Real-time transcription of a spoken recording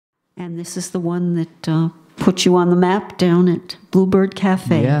And this is the one that put you on the map down at Bluebird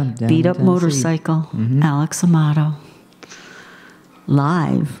Cafe. Yeah, Beat Up Motorcycle, Alex Amato.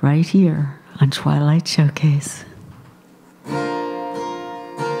 Live right here on Twilight Showcase.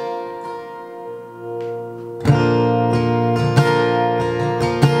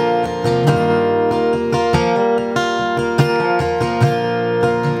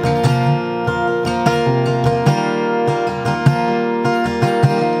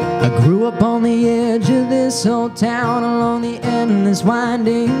 Grew up on the edge of this old town along the endless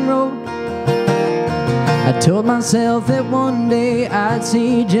winding road. I told myself that one day I'd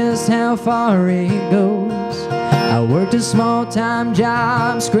see just how far it goes. I worked a small-time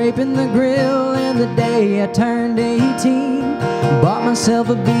job scraping the grill, and the day I turned 18 bought myself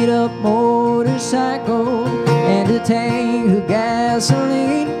a beat-up motorcycle and a tank of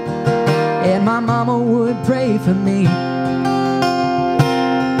gasoline. And my mama would pray for me.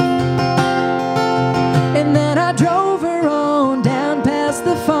 And then I drove her on down past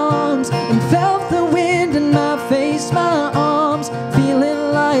the farms and felt the wind in my face, my arms,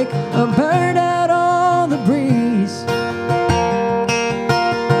 feeling like a bird out on the breeze.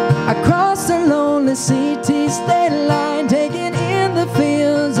 I crossed the lonely CT state line, taking in the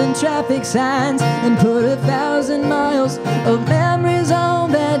fields and traffic signs, and put 1,000 miles of memories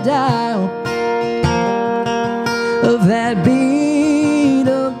on that dial of that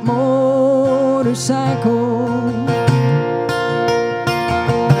beat-up motorcycle.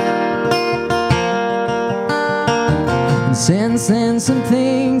 And since then some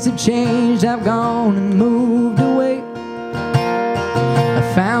things have changed. I've gone and moved away. I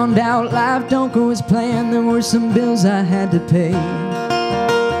found out life don't go as planned. There were some bills I had to pay.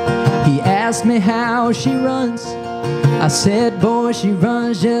 He asked me how she runs. I said, boy, she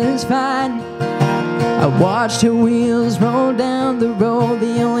runs just fine. I watched her wheels roll down the road.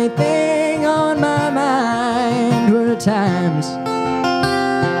 The only thing on my mind were the times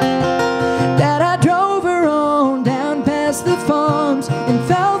that I drove her on down past the farms and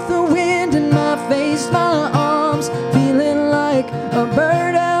felt the wind in my face, my arms, feeling like a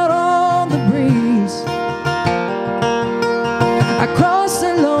bird out on the breeze. I crossed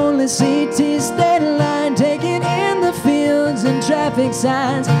the lonely CT state line, taking in the fields and traffic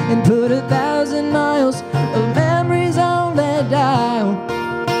signs, and put 1,000 miles of memories on that dial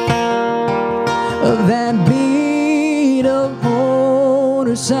of that beat-up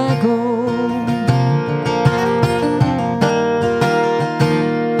motorcycle.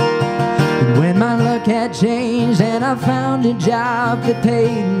 And when my luck had changed and I found a job that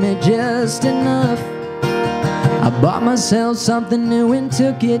paid me just enough, I bought myself something new and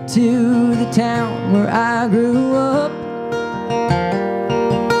took it to the town where I grew up.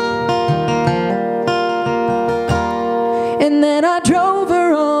 And then I drove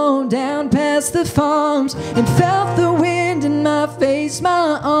her on down past the farms and felt the wind in my face,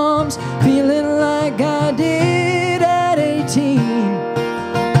 my arms, feeling like I did at 18.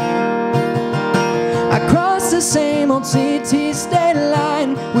 I crossed the same old CT state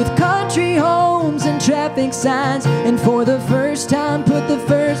line with country homes and traffic signs, and for the first time put the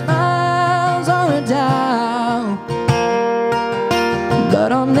first miles on a dial.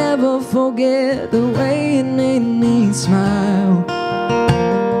 But I'll never forget the way it made me smile.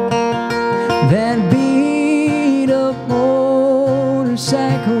 That beat-up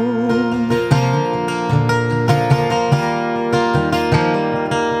motorcycle.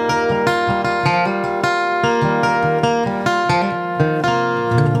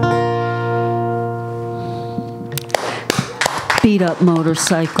 Beat Up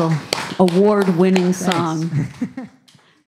Motorcycle, award-winning song.